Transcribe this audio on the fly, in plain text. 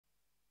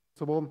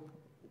First of all,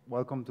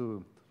 welcome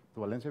to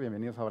Valencia.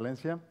 Bienvenidos a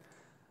Valencia.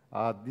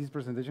 This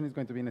presentation is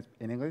going to be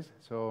in English,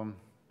 so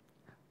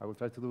I will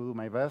try to do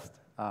my best.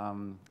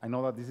 I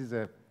know that this is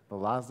the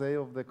last day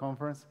of the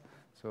conference,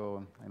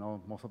 so I know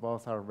most of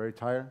us are very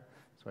tired.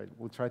 So I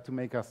will try to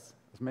make as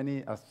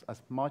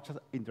much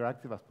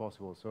interactive as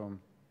possible. So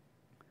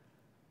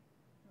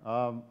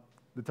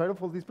the title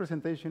for this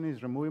presentation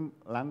is Removing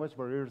Language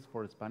Barriers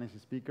for Spanish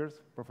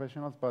Speakers,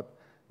 Professionals, but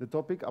the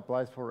topic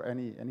applies for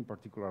any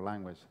particular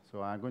language.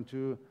 So I'm going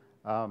to,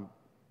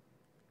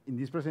 in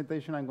this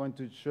presentation, I'm going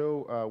to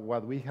show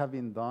what we have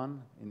been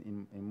done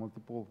in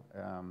multiple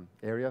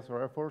areas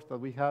or efforts that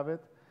we have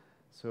it.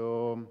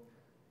 So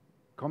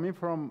coming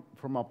from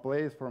a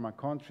place, from a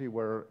country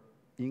where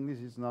English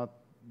is not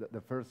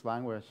the first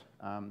language,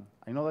 I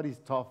know that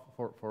it's tough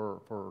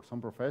for some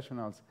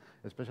professionals,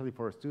 especially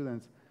for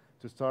students,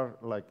 to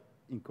start like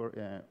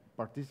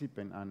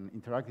participating and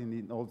interacting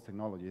in all the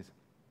technologies.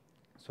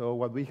 So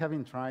what we have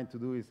been trying to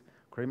do is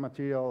create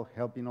material,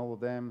 helping all of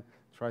them,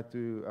 try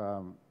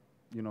to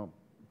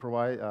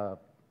provide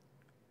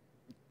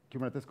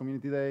Kubernetes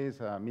community days,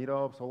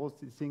 meetups, all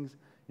these things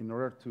in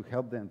order to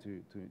help them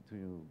to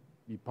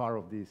be part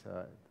of this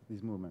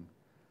movement.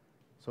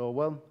 So,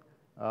 well,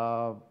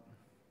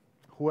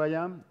 who I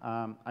am,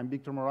 I'm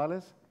Victor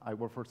Morales. I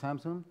work for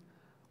Samsung.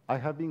 I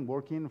have been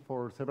working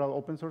for several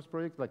open source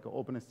projects like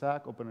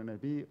OpenStack,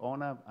 OpenNFV,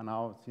 ONAP, and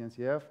now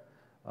CNCF.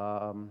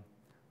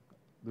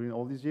 During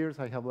all these years,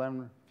 I have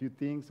learned a few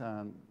things,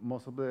 and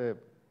most of the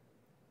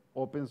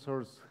open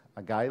source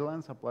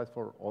guidelines applies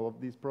for all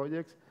of these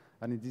projects,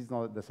 and it is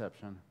not a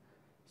deception.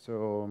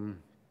 So,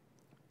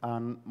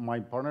 and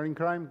my partner in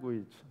crime,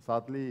 which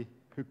sadly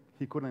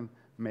he couldn't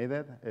make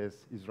it,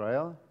 is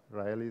Rael.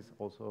 Rael is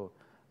also,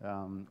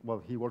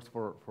 well, he works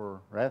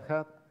for Red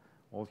Hat.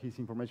 All his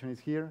information is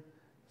here,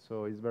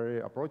 so he's very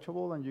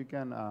approachable, and you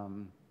can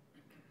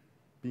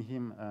ping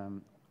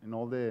him in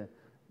all the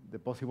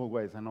possible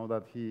ways. I know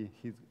that he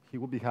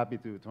would be happy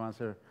to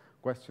answer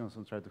questions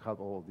and try to help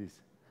all of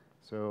this.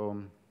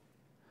 So,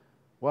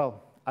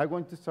 well, I'm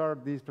going to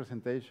start this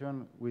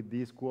presentation with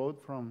this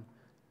quote from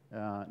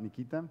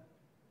Nikita.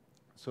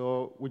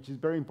 So, which is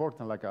very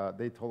important. Like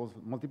they told us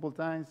multiple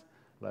times,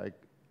 like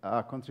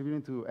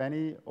contributing to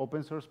any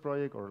open source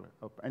project or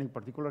any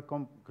particular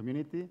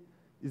community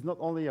is not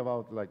only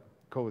about like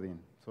coding.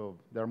 So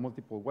there are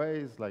multiple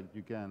ways. Like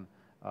you can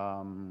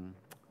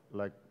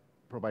like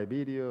provide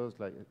videos,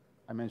 like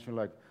I mentioned,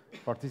 like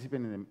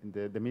participating in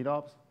the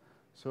meetups.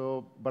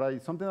 So, but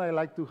something I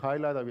like to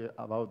highlight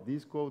about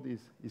this quote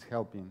is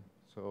helping.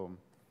 So,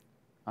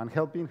 and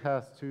helping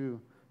has two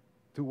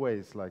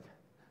ways. Like,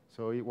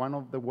 so one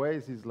of the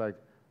ways is like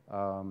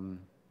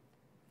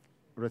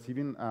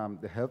receiving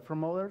the help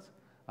from others,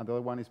 and the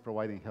other one is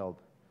providing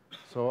help.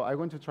 So I'm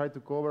going to try to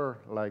cover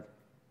like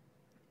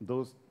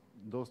those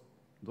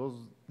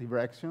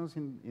directions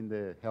in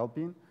the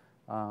helping.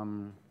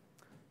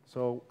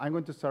 So I'm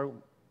going to start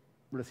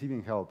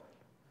receiving help.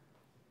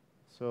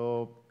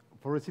 So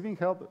for receiving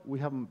help, we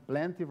have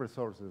plenty of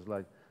resources.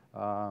 Like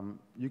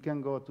you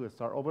can go to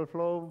Stack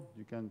Overflow,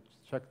 you can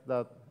check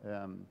that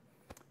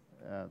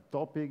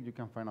topic, you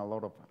can find a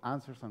lot of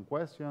answers and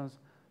questions.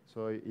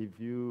 So if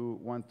you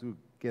want to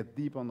get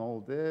deep on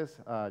all this,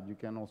 you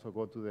can also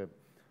go to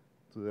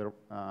the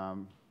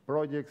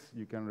projects,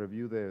 you can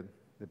review the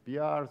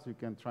PRs, you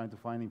can try to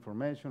find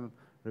information,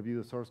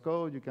 review the source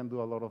code, you can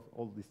do a lot of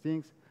all these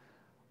things.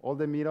 All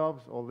the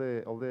meetups, all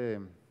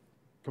the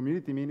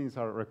community meetings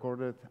are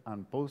recorded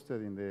and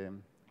posted in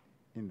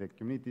the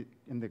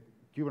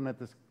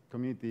Kubernetes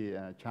community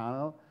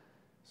channel.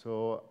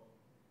 So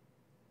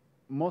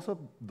most of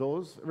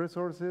those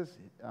resources,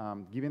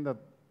 given that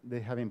they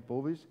have been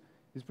published,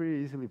 it's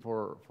pretty easily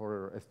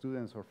for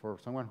students or for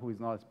someone who is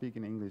not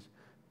speaking English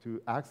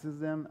to access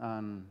them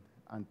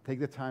and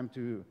take the time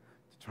to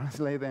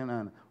translate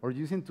them, or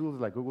using tools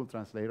like Google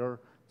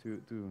Translator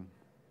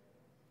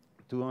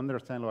to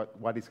understand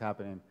what is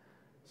happening.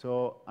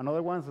 So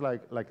another one's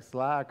like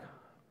Slack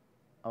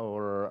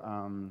or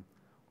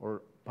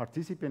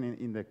participating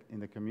in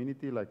the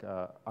community, like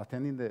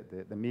attending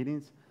the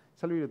meetings.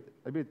 It's a little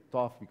bit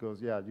tough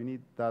because yeah, you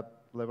need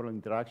that level of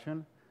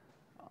interaction.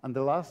 And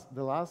the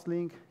last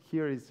link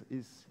here is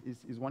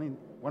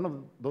one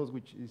of those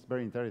which is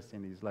very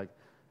interesting. Is like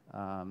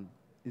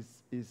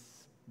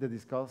is the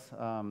discuss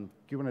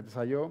Kubernetes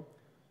IO,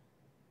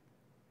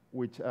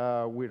 which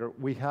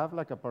we have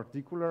like a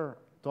particular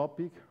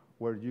topic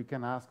where you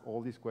can ask all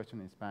these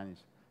questions in Spanish.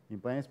 In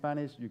plain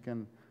Spanish, you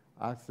can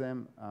ask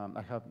them,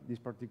 I have this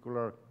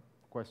particular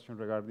question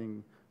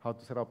regarding how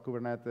to set up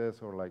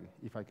Kubernetes, or like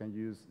if I can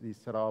use this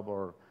setup,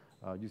 or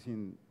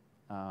using,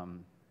 I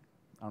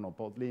don't know,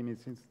 pod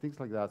limits, things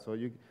like that. So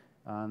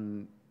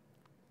the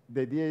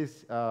idea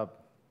is, the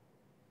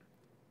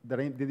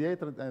idea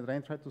that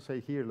I'm trying to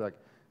say here, like,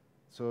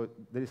 so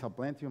there is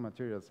plenty of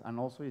materials, and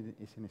also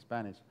it's in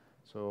Spanish.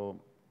 So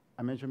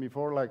I mentioned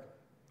before, like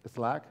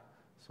Slack.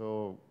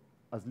 So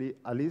at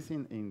least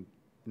in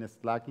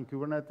Slack in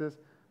Kubernetes,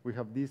 we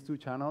have these two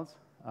channels.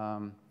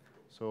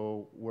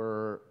 So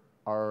where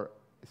our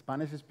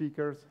Spanish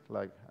speakers,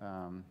 like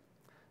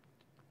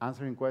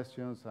answering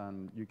questions,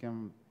 and you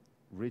can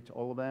reach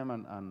all of them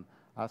and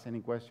ask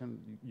any question.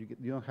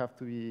 You don't have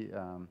to be,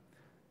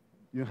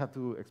 you don't have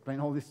to explain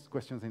all these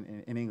questions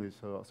in English.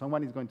 So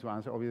someone is going to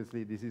answer.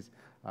 Obviously, this is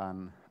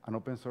an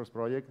open source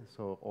project,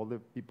 so all the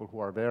people who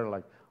are there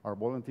like are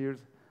volunteers.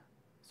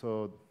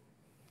 So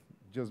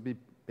just be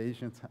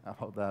patient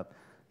about that.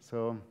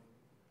 So,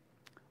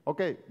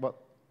 okay, but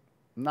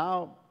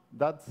now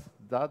that's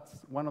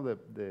one of the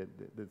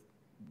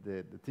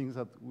things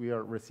that we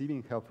are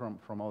receiving help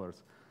from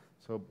others.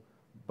 So,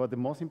 but the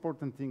most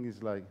important thing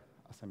is, like,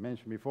 as I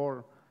mentioned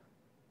before,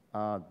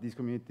 this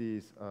community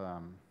is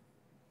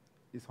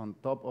on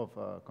top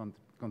of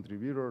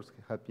contributors,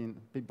 helping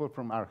people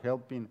are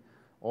helping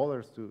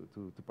others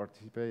to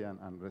participate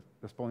and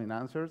respond in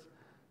answers.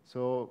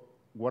 So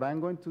what I'm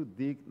going to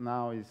dig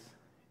now is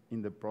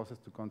in the process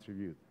to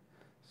contribute.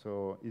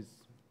 So it's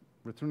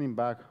returning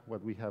back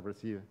what we have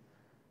received.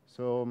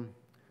 So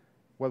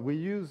what we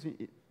use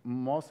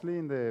mostly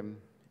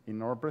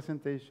in our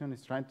presentation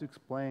is trying to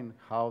explain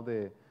how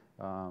the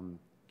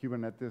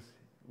Kubernetes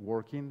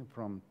working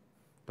from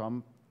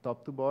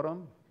top to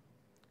bottom.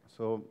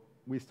 So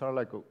we start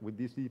like with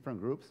these different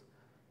groups.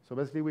 So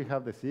basically we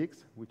have the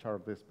 6, which are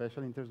the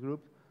special interest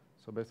groups.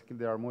 So basically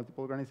there are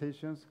multiple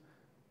organizations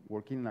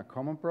working in a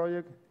common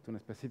project to a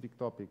specific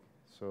topic.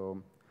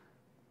 So,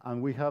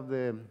 and we have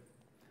the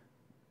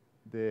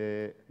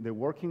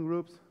working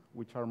groups,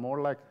 which are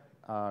more like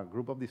a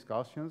group of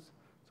discussions.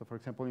 So for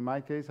example, in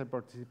my case, I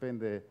participate in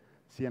the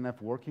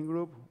CNF working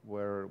group,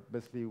 where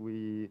basically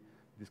we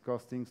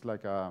discuss things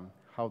like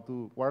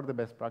what are the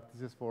best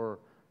practices for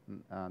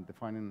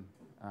defining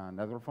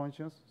network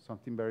functions,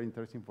 something very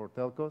interesting for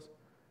telcos.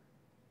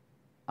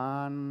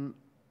 And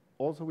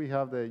also we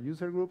have the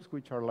user groups,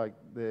 which are like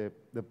the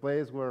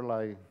place where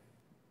like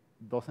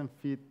the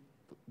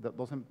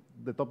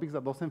topics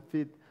that doesn't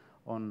fit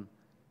on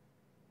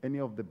any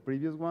of the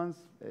previous ones.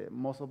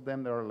 Most of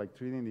them are like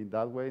treating it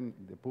that way, in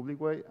the public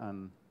way,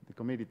 and the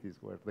communities,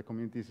 where the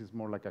communities is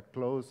more like a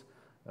closed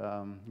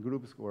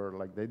groups where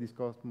like they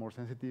discuss more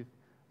sensitive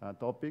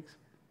topics,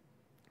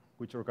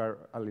 which require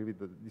a little bit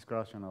the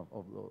discussion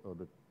of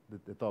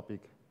the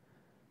topic.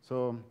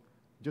 So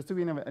just to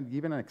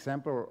give an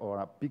example or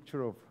a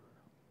picture of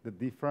the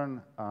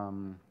different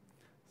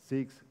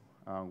 6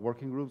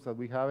 working groups that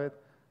we have it,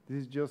 this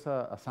is just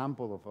a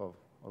sample of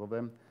all of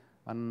them.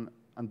 And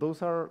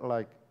those are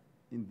like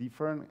in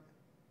different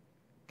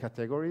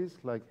categories,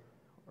 like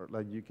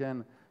you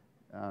can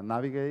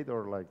navigate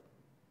or like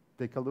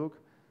take a look.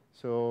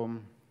 So,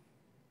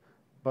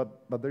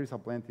 but there is a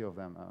plenty of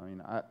them. I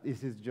mean,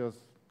 this is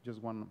just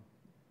one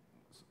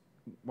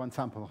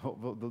sample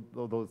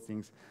of those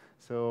things.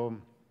 So,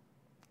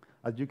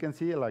 as you can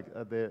see, like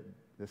the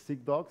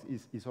SIG docs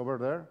is over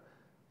there.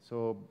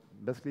 So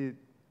basically,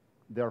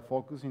 they are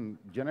focusing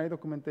generate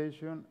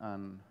documentation,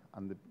 and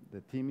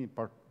the team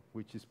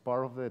which is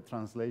part of the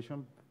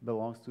translation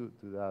belongs to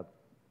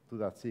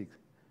that SIG.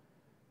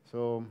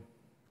 So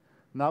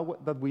now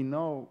that we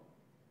know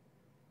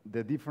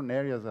the different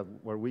areas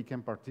where we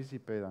can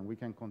participate and we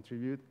can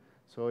contribute,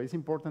 so it's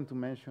important to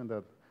mention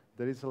that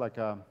there is like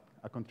a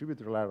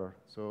contributor ladder.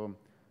 So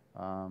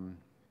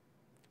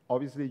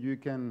obviously you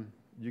can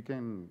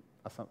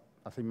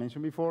as I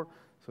mentioned before,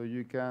 so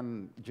you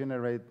can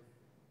generate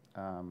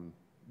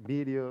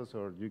videos,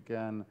 or you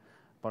can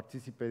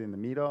participate in the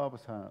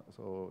meetups,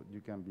 so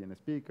you can be a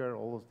speaker,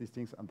 all of these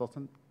things, and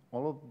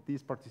all of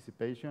this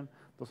participation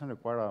doesn't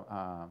require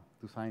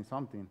to sign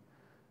something.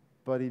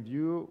 But if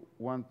you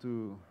want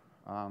to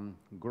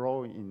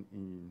grow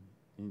in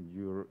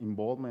your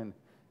involvement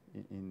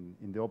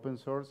in the open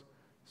source,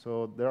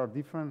 so there are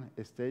different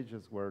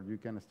stages where you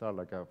can start.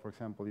 Like, for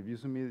example, if you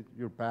submit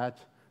your patch,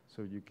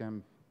 so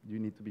you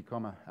need to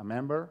become a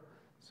member.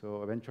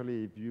 So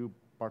eventually, if you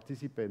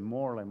participate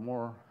more and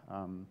more,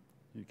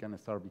 you can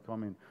start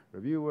becoming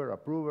reviewer,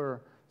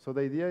 approver. So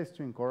the idea is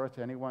to encourage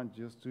anyone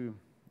just to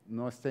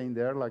not staying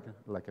there like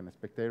a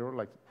spectator,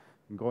 like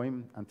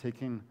going and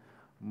taking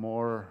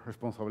more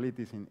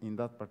responsibilities in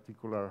that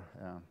particular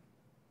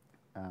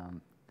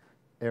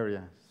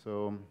area.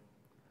 So,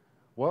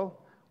 well,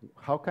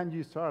 how can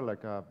you start?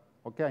 Like,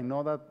 okay, I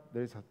know that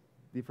there's a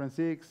different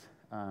SIGs,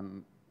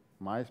 and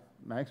my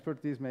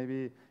expertise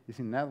maybe is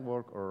in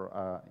network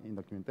or in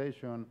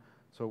documentation.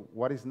 So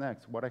what is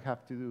next? What I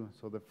have to do?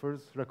 So the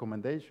first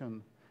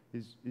recommendation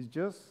is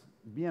just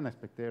being a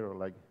spectator,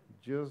 like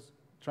just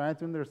trying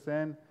to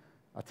understand,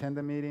 attend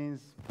the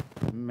meetings,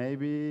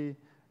 maybe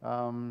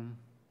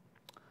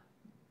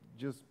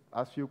just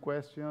ask few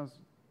questions,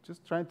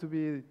 just try to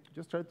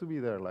be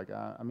there. Like,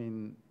 I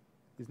mean,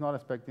 it's not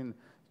expecting,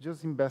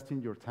 just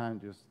investing your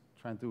time, just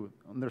trying to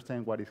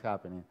understand what is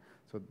happening.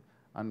 So,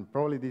 and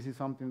probably this is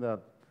something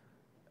that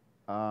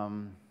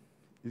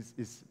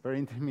is very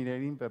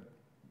intimidating, but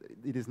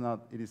it is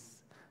not.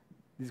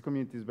 This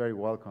community is very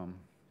welcome.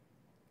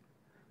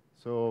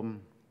 So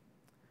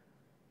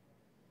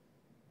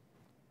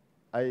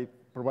I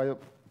provide a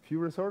few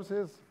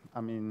resources.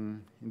 I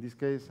mean, in this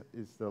case,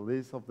 it's the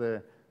list of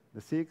the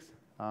SIGs.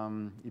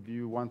 If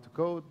you want to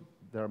code,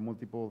 there are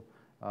multiple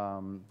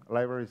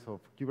libraries of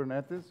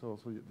Kubernetes, so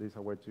there's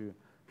a way to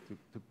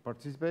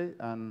participate.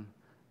 And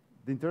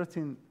the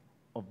interesting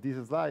of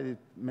this slide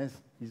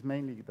is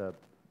mainly that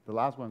the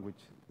last one, which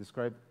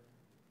described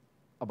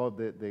about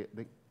the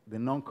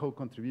non-code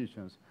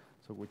contributions,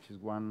 so which is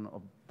one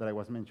that I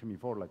was mentioning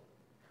before,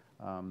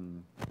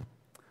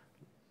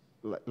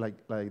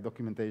 like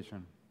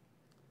documentation.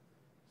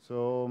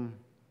 So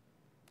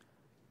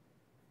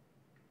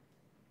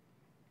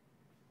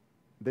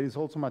there is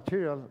also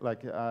material,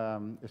 like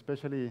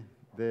especially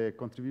the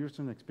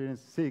contribution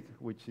experience SIG,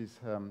 which is,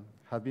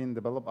 has been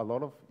developed a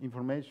lot of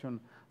information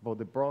about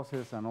the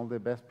process and all the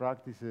best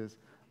practices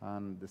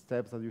and the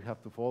steps that you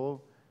have to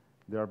follow.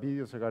 There are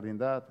videos regarding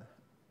that.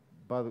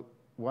 But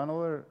one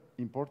other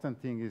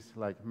important thing is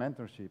like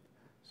mentorship.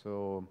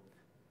 So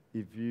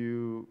if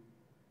you,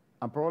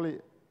 and probably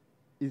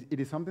it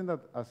is something that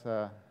as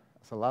a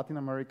Latin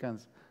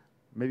Americans,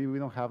 maybe we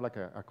don't have like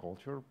a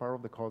culture, part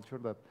of the culture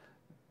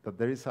that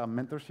there is a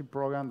mentorship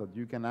program that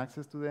you can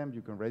access to them,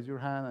 you can raise your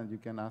hand and you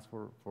can ask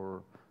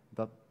for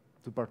that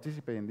to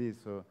participate in this.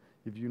 So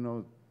if you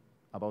know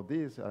about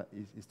this,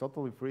 it's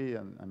totally free,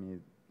 and I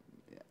mean,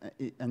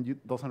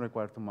 it doesn't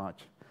require too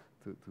much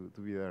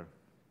to be there.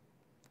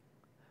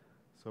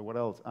 So what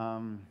else?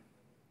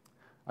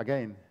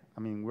 Again, I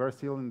mean, we're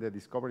still in the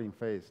discovery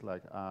phase.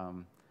 Like,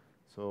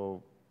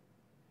 so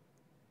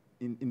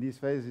in this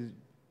phase,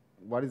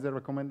 what is the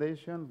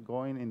recommendation?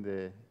 Going in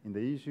the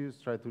issues,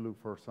 try to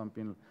look for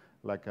something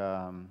like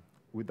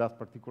with that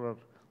particular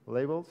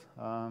labels.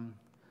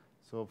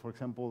 So for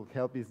example,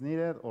 help is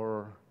needed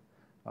or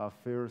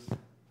first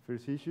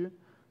issue.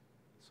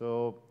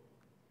 So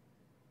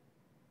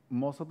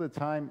most of the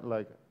time,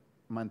 like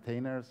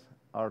maintainers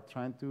are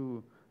trying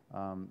to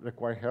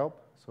require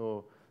help.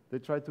 So they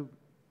try to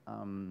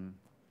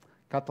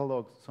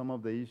catalog some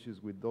of the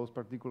issues with those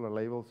particular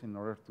labels in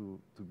order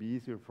to be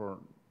easier for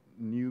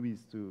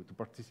newbies to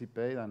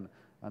participate and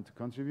to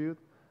contribute.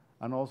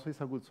 And also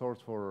it's a good source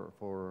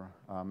for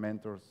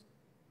mentors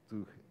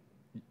to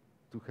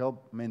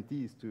help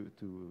mentees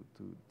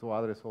to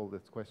address all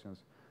these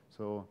questions.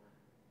 So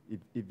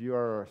if you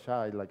are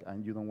shy, like,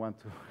 and you don't want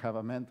to have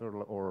a mentor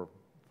or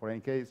for any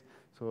case,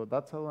 so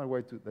that's another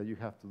way that you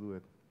have to do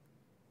it.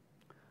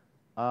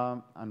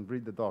 And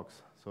read the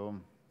docs. So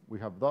we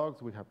have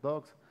docs.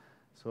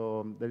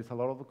 So there is a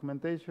lot of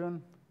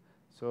documentation.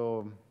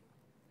 So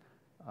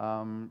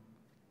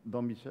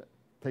don't be shy.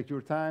 Take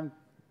your time,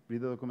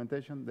 read the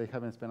documentation. They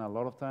haven't spent a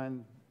lot of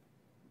time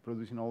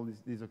producing all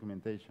this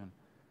documentation.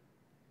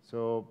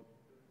 So,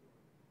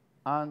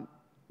 and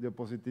the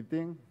positive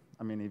thing,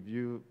 I mean, if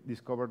you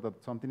discover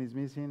that something is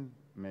missing,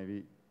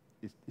 maybe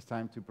it's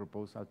time to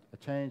propose a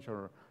change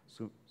or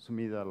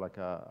submit like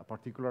a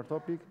particular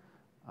topic,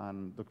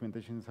 and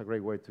documentation is a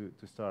great way to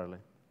start.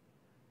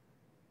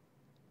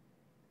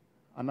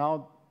 And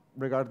now,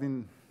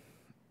 regarding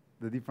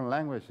the different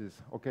languages,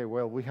 okay,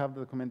 well, we have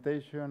the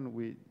documentation.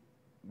 We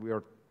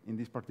are, in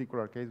this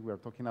particular case, we are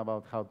talking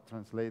about how to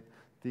translate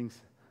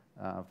things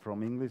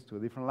from English to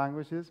different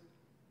languages.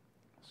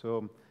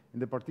 So in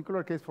the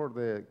particular case for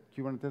the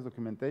Kubernetes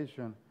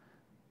documentation,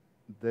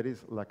 there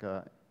is like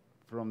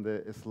from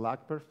the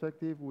Slack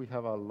perspective, we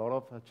have a lot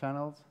of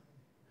channels.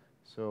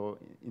 So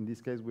in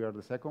this case, we are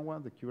the second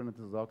one, the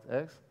Kubernetes Docs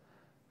X.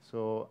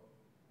 So,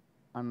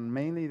 and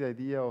mainly the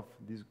idea of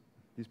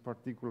this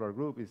particular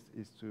group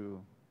is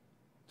to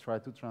try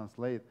to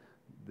translate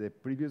the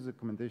previous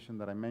documentation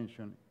that I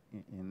mentioned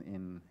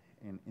in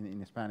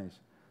Spanish.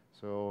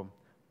 So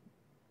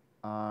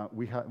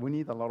we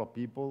need a lot of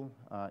people.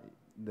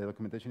 The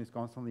documentation is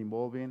constantly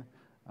evolving,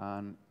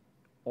 and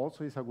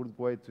also it's a good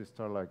way to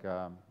start like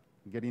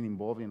getting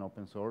involved in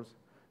open source,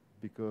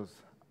 because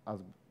as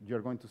you're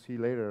going to see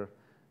later,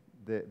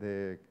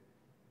 the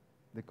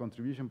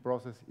contribution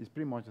process is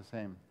pretty much the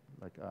same,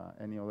 like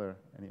any other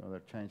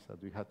change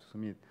that we had to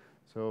submit.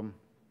 So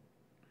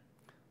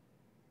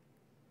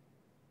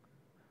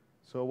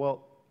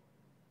well,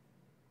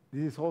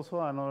 this is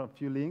also another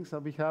few links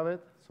that we have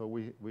it. So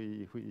we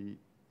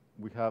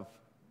have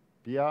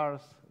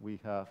PRs, we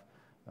have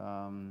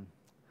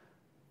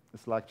a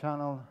Slack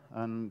channel,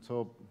 and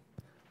so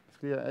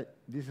basically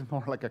this is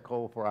more like a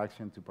call for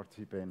action to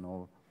participate in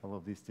all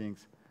of these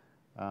things.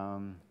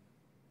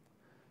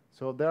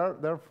 So there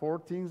are 4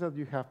 things that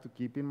you have to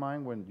keep in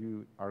mind when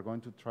you are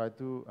going to try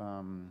to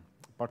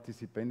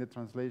participate in the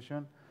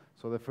translation.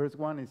 So the first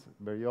one is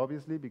very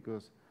obviously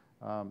because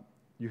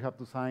you have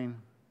to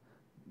sign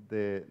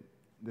the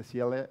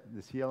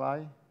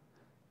CLI.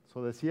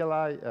 So the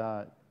CLI,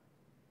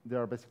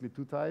 there are basically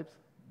 2 types.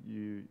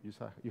 You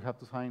have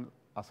to sign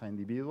as an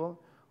individual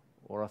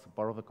or as a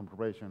part of a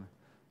corporation.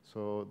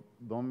 So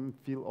don't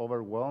feel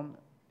overwhelmed.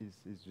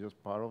 It's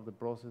just part of the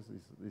process.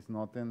 It's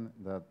nothing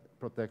that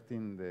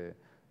protecting the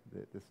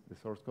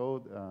source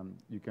code.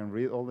 You can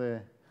read all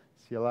the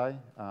CLI.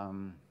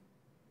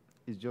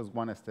 It's just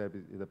one step.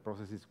 The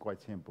process is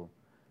quite simple.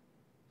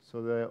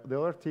 So the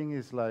other thing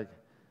is like,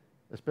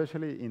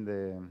 especially in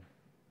the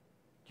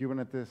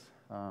Kubernetes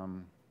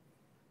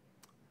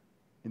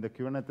in the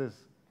Kubernetes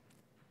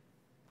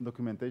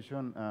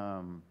documentation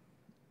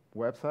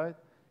website,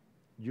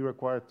 you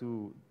require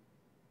to,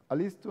 at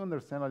least to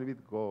understand a little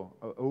bit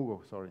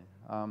Hugo, sorry.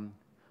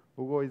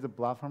 Hugo is the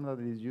platform that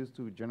is used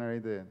to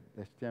generate the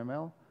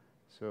HTML.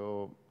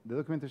 So the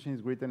documentation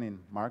is written in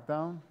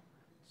Markdown.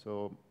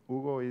 So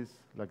Hugo is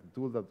like the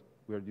tool that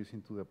we are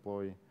using to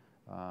deploy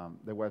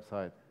the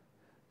website.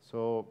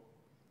 So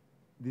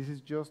this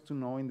is just to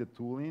know in the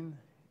tooling.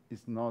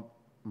 It's not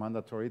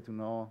mandatory to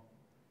know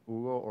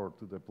Hugo or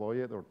to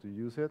deploy it or to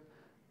use it,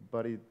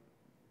 but it's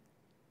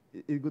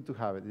good to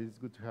have it. It's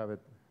good to have it,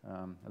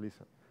 at least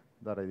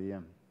that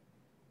idea.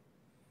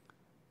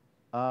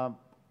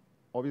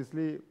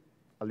 Obviously,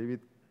 a little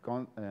bit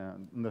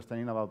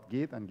understanding about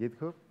Git and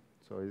GitHub,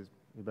 so it's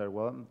very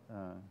well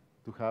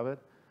to have it.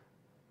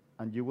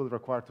 And you will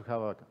require to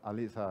have at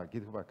least a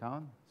GitHub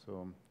account,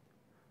 so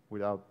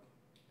without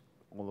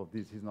all of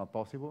this is not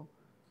possible.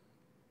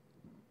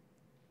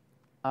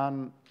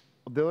 And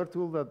the other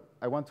tool that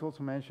I want to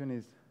also mention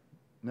is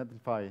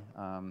Netlify.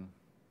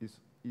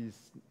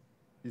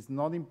 It's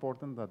not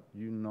important that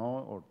you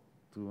know or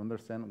to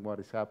understand what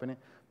is happening,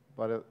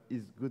 but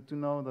it's good to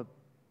know that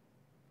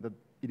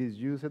it is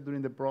used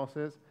during the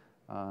process,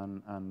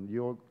 and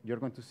you're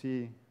going to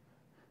see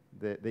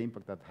the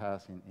impact that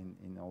has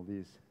in all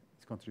this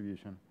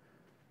contribution.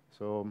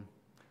 So,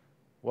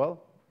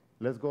 well,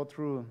 let's go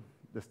through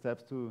the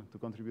steps to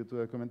contribute to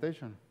the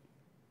documentation.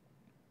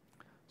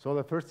 So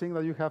the first thing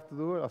that you have to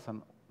do, as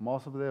in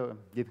most of the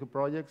GitHub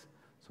projects,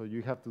 so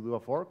you have to do a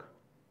fork.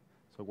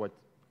 So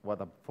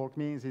what a fork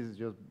means is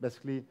just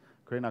basically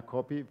creating a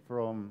copy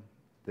from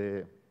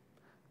the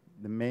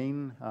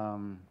main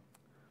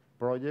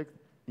project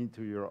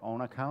into your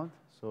own account.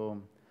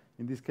 So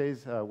in this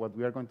case, what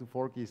we are going to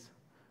fork is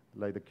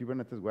like the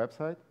Kubernetes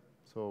website.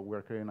 So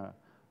we're creating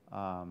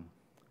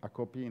a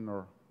copy in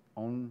our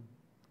own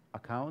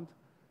account.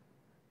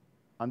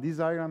 And this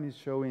diagram is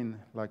showing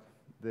like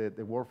the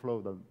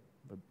workflow that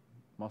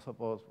most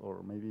of us,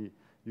 or maybe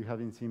you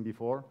haven't seen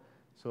before.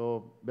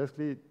 So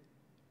basically,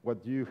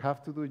 what you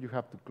have to do, you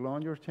have to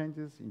clone your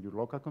changes in your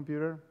local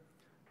computer.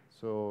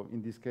 So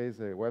in this case,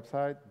 a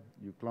website,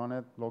 you clone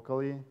it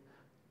locally.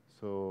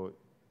 So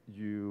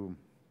you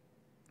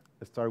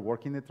start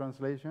working the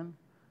translation.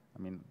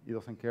 I mean, it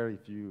doesn't care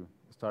if you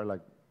start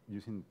like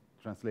using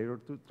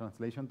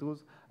translation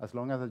tools, as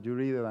long as you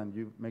read it and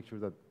you make sure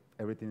that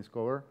everything is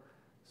covered.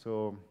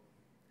 So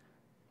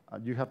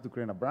you have to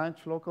create a branch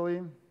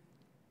locally,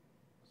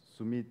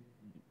 submit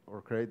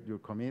or create your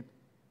commit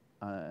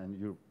and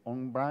your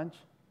own branch,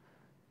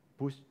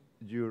 push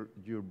your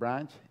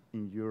branch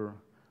in your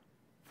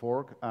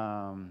fork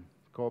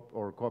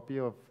or copy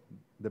of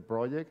the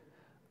project,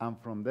 and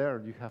from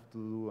there you have to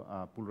do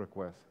a pull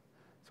request.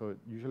 So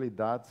usually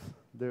that's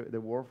the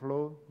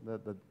workflow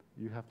that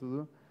you have to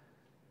do.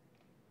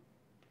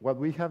 What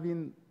we have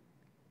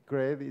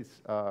created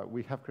is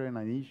we have created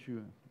an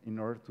issue in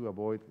order to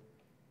avoid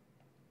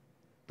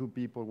two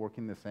people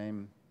working the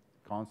same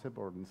concept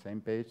or the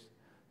same page.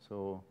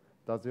 So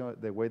that's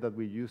the way that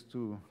we used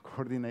to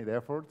coordinate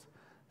efforts.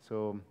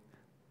 So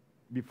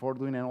before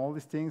doing all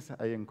these things,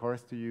 I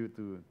encourage you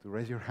to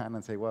raise your hand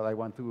and say, well, I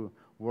want to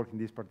work in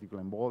this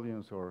particular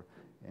volumes or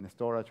in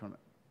storage on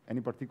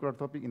any particular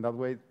topic. In that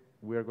way,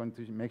 we are going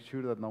to make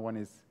sure that no one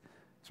is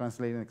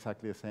translating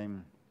exactly the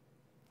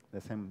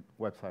same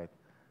website.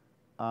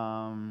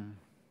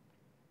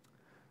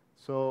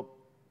 So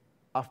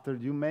after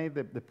you made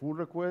the pull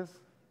request,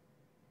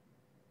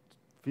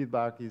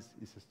 feedback is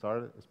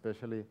started,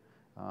 especially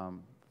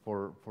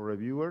for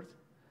reviewers.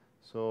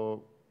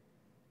 So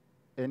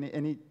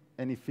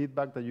any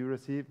feedback that you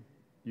receive,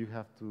 you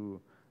have to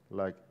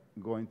like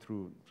going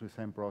through the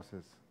same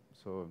process.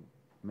 So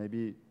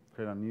maybe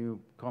create a new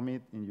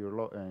commit in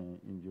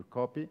your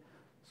copy,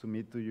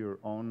 submit to your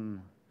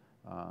own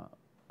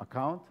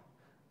account.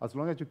 As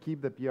long as you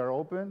keep the PR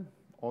open,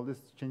 all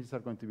these changes are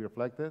going to be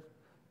reflected.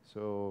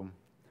 So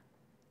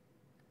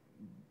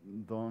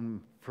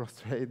don't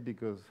frustrate,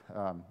 because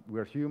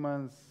we're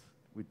humans.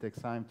 We take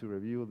time to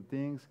review the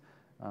things,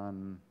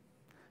 and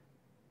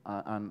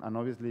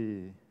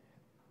obviously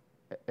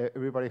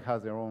everybody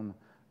has their own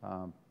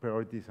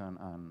priorities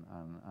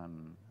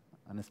and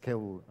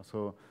schedule.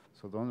 So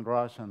don't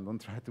rush and don't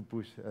try to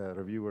push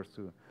reviewers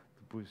to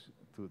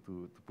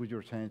push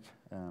your change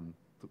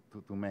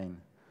to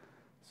main.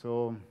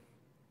 So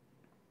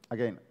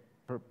again,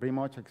 pretty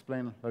much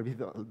explain a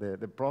little bit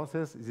the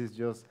process. This is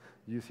just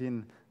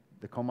using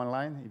the command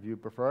line if you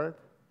prefer it.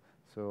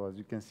 So as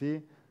you can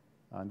see,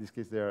 in this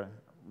case there,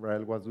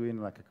 Rael was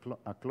doing like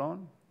a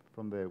clone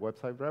from the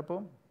website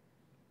repo.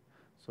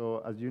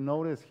 So as you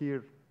notice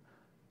here,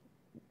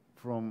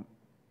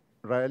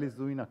 Rael is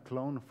doing a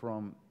clone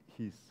from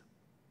his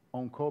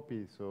own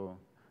copy. So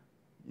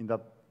in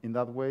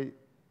that way,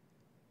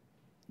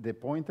 the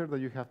pointer that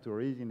you have to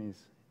origin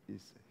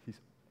is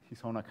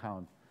his own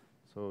account.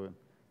 So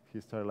he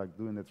started like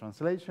doing the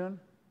translation.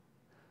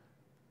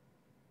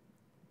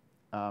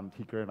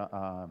 He created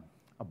a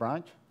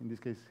branch. In this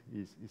case,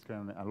 he's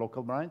creating a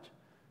local branch.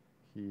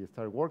 he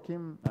started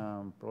working,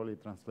 probably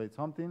translate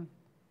something.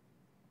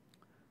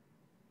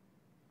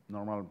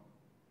 Normal,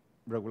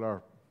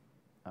 regular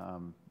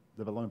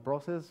development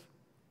process,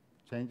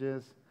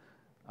 changes,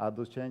 add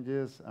those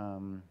changes,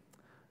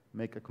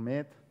 make a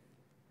commit.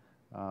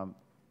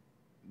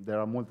 There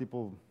are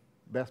multiple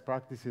best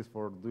practices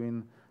for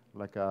doing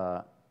like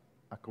a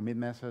commit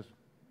message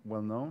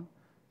well known.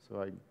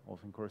 So I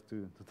also encourage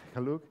to take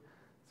a look.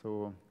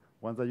 So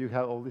once that you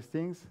have all these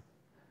things,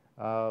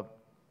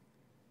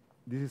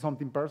 this is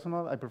something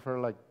personal. I prefer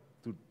like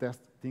to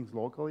test things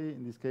locally.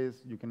 In this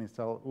case, you can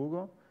install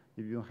Hugo.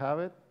 If you don't have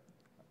it,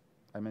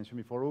 I mentioned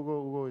before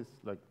Hugo. Hugo is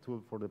like a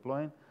tool for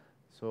deploying.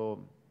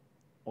 So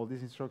all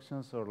these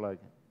instructions are like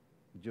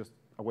just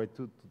a way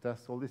to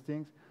test all these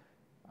things.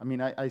 I mean,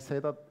 I say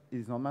that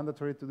it's not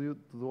mandatory to do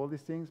all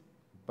these things,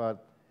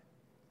 but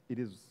it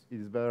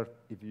is better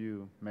if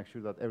you make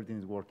sure that everything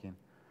is working.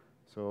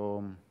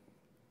 So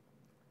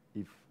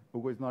if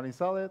Hugo is not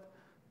installed,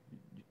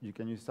 you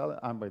can install it.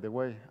 And by the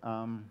way,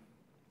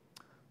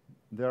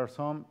 there are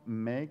some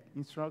make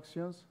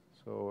instructions.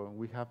 So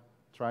we have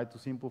tried to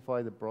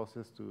simplify the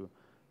process to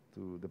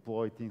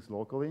deploy things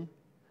locally.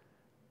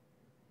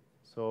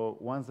 So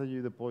once that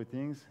you deploy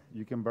things,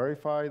 you can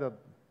verify that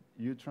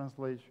your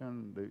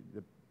translation,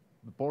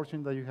 the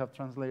portion that you have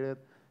translated,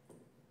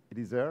 it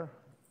is there.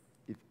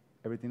 If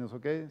everything is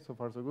okay, so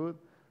far so good.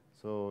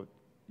 So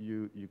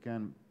you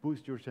can push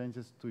your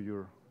changes to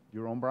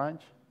your own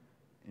branch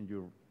in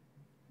your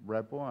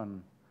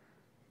repo,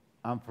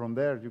 and from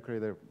there you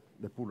create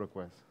the pull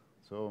request.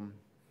 So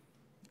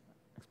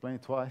explain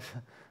it twice.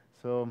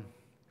 So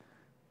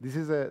this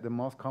is the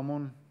most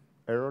common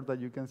error that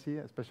you can see,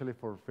 especially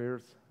for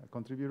first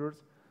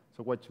contributors.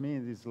 So what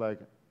means is like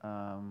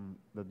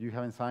that you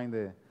haven't signed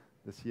the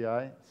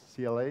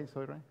CLA,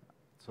 sorry.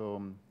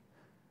 So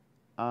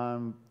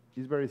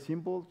it's very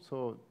simple.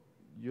 So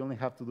you only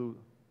have to do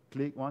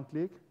one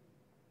click.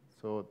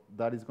 So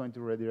that is going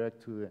to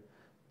redirect to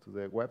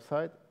the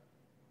website.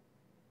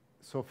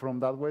 So from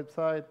that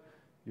website,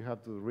 you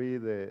have to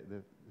read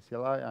the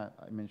CLI.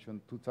 I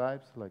mentioned two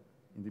types, like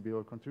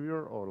individual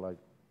contributor or like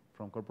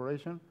from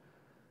corporation.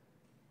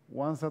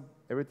 Once that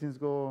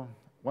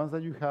once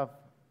that you have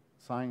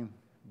signed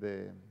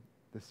the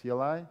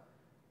CLI,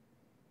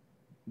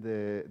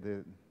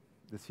 the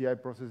CI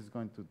process is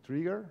going to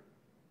trigger.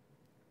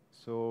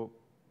 So,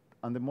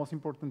 and the most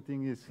important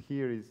thing is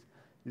here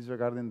is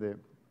regarding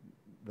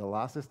the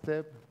last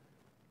step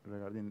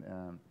regarding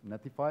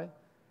Netify.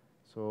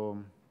 So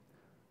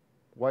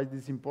why is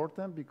this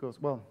important? Because,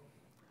 well,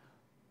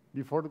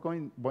 before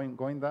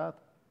going that,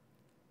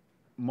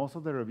 most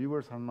of the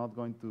reviewers are not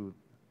going to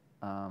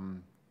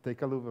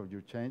take a look of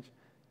your change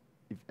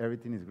if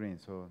everything is green.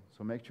 So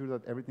make sure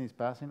that everything is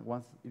passing.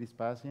 Once it is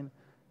passing,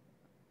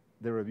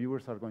 the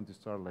reviewers are going to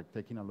start like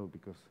taking a look,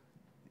 because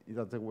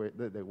that's the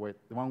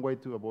one way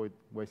to avoid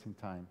wasting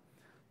time.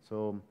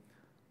 So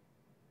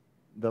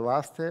the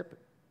last step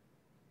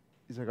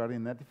is regarding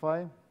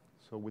Netify.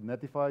 So with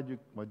Netify,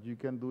 what you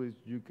can do is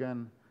you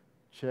can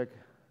check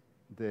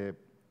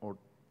or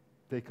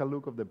take a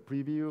look of the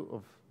preview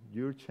of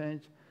your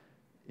change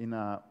in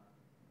a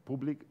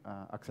public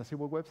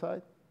accessible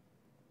website.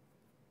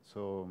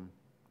 So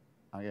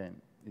again,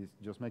 it's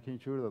just making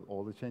sure that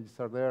all the changes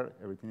are there,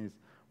 everything is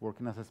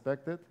working as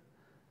expected.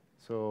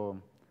 So,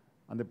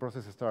 and the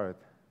process started.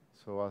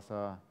 So as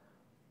a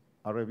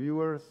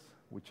reviewers,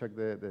 we check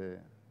the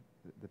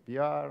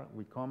PR,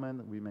 we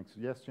comment, we make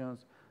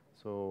suggestions.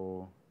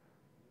 So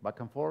back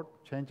and forth,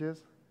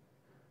 changes.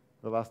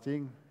 The last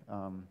thing,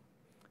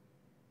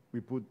 we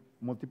put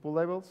multiple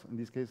labels. In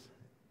this case,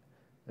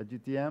 a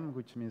GTM,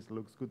 which means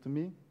looks good to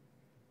me.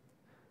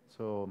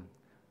 So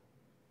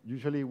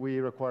usually we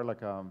require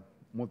like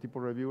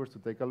multiple reviewers to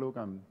take a look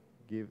and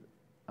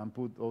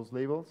put those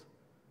labels.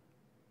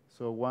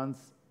 So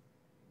once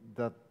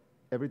that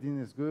everything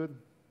is good,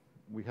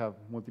 we have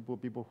multiple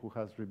people who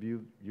has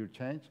reviewed your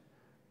change.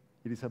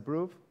 It is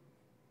approved.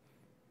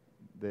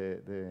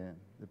 The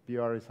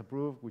PR is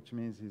approved, which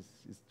means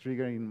it's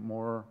triggering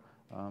more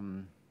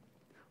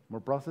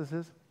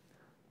processes.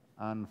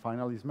 And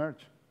finally is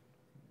merge,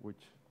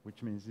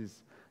 which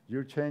means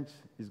your change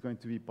is going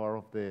to be part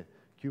of the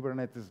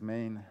Kubernetes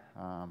main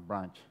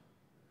branch.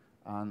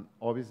 And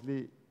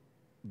obviously,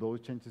 those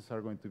changes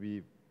are going to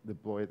be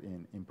deployed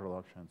in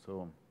production.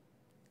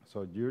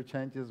 So your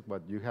changes,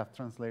 what you have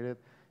translated,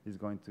 is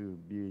going to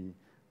be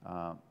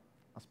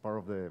as part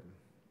of the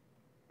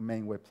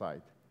main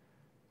website.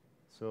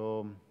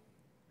 So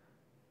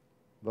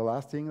the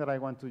last thing that I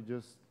want to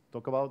just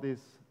talk about is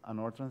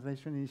another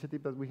translation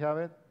initiative that we have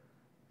it.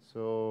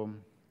 So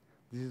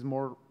this is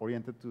more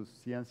oriented to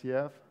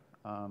CNCF.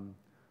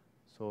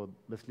 So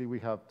basically, we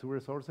have two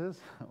resources,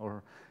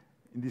 or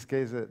in this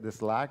case, the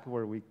Slack,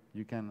 where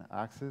you can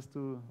access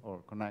to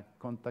or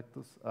contact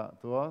us,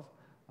 to us,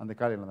 and the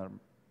calendar.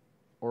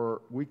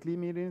 Our weekly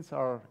meetings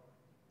are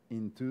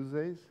in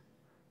Tuesdays,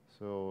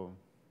 so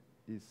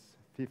it's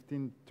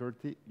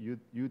 15:30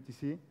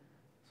 UTC.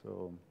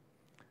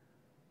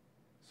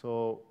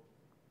 So,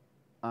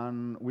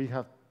 and we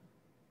have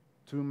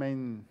two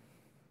main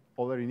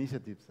other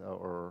initiatives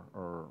or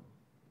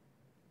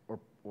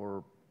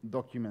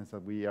documents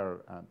that we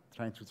are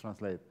trying to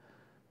translate.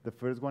 The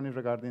first one is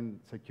regarding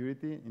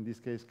security. In this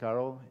case,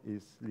 Carol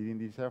is leading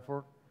this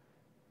effort.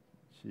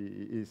 She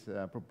is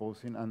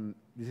proposing, and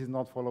this is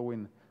not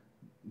following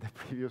the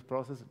previous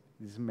process.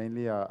 This is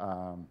mainly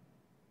a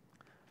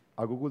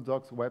Google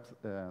Docs web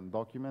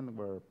document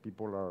where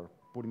people are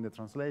putting the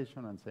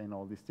translation and saying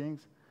all these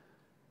things.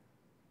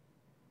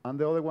 And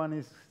the other one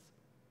is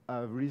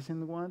a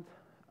recent one.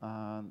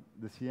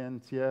 The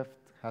CNCF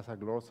has a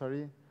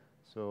glossary.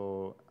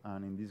 So,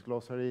 and in this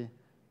glossary,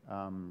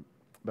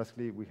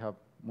 basically we have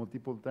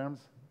multiple terms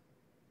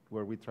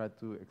where we try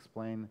to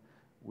explain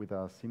with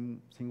a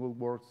single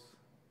words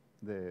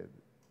the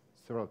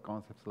several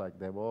concepts like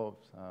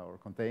DevOps or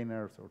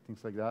containers or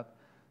things like that.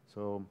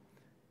 So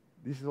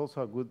this is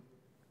also a good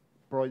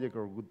project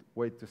or a good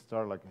way to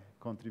start like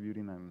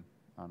contributing and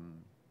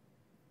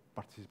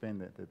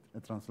participating in the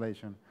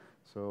translation.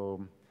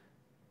 So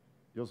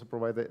you also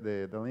provide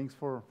the links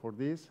for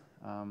this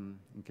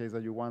in case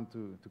that you want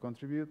to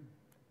contribute.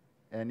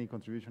 Any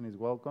contribution is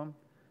welcome.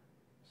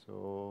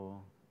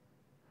 So,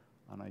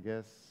 and I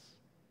guess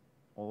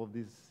all of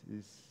this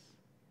is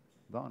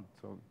done.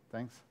 So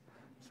thanks.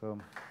 So.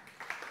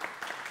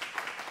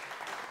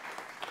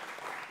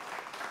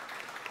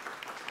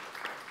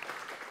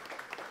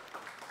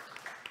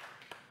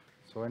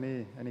 So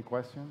any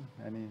question?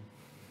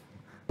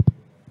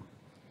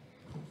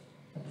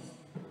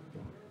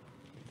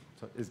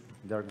 So is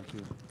Jargon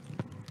too?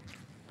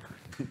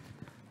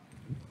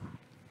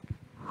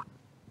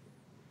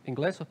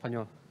 Inglés o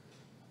español?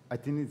 I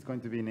think it's going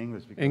to be in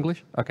English.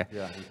 English? Okay.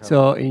 Yeah,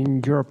 so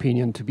in your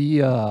opinion, to be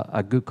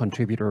a good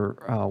contributor,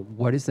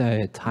 what is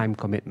the time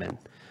commitment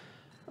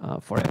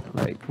for it?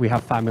 Like we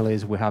have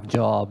families, we have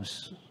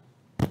jobs.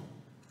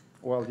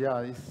 Well, yeah,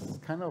 it's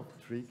kind of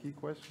tricky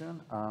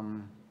question.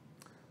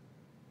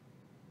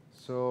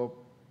 So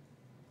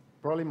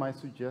probably my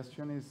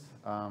suggestion is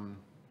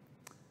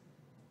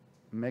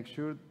make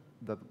sure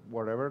that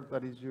whatever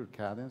that is your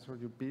cadence or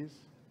your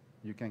piece,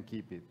 you can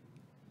keep it.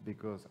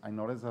 Because I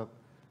noticed that,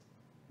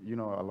 you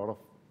know, a lot of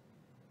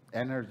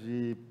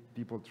energy,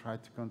 people try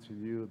to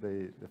contribute.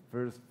 The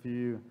first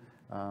few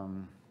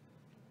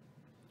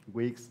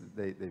weeks,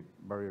 they're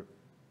very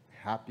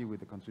happy with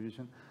the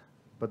contribution.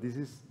 But this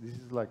is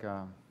like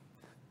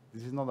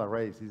this is not a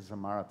race, this is a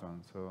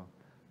marathon.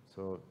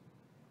 So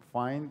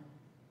find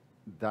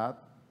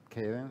that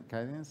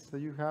cadence that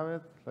you have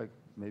it, like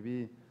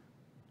maybe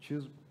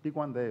pick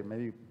one day,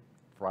 maybe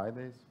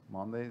Fridays,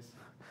 Mondays,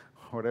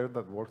 whatever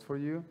that works for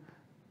you,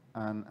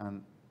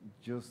 and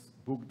just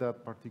book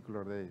that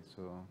particular day.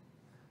 So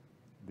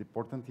the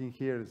important thing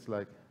here is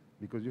like,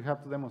 because you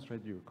have to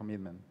demonstrate your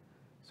commitment.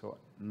 So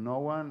no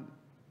one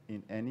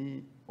in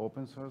any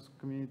open source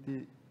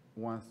community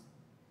wants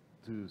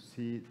to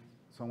see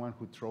someone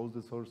who throws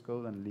the source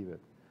code and leave it.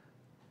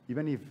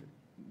 Even if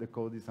the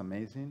code is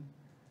amazing,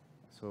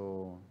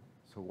 so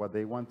what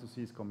they want to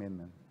see is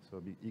commitment.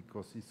 So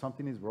because if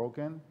something is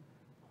broken,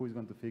 who is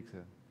going to fix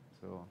it?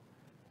 So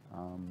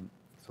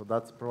so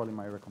that's probably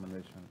my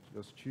recommendation.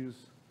 Just choose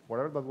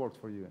whatever that works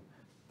for you.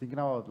 Thinking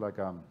about like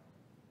a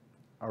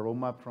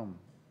roadmap from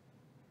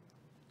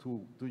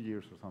 2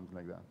 years or something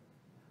like that.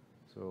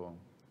 So.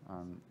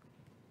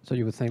 So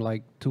you would think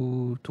like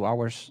two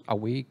hours a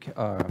week,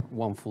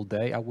 one full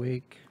day a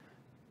week?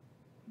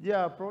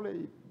 Yeah,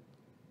 probably.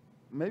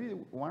 Maybe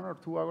 1 or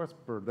 2 hours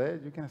per day,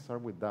 you can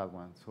start with that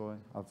one. So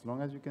as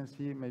long as you can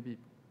see, maybe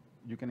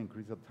you can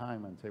increase the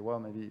time and say, well,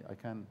 maybe I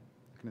can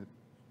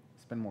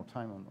spend more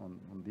time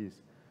on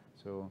this.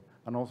 So,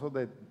 and also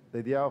the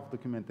idea of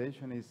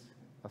documentation is,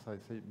 as I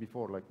said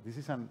before, like this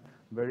is a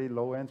very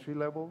low entry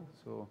level.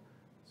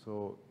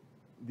 So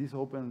this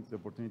opens the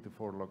opportunity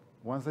for like,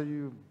 once that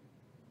you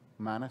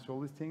manage all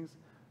these things,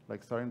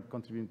 like starting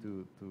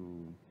contributing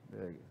to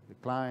the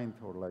client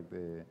or like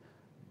the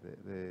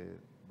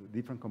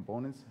different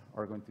components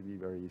are going to be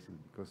very easy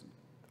because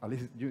at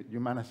least you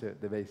manage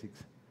the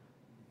basics.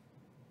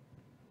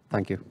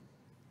 Thank you.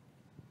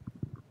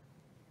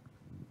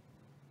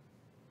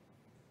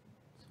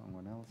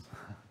 Someone else?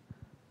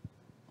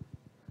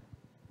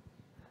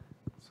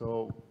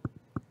 So,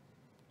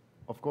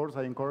 of course,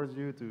 I encourage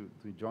you to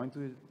join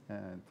to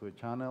the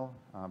channel,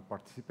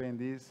 participate in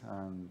this,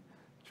 and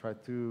try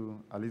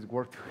to at least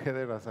work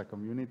together as a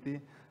community.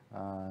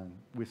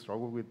 We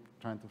struggle with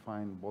trying to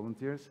find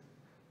volunteers.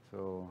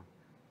 So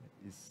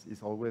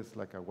it's always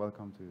like a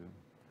welcome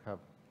to have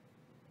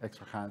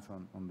extra hands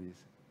on this.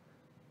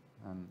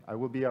 And I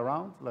will be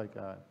around like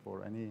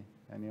for any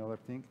other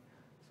thing.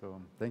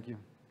 So thank you.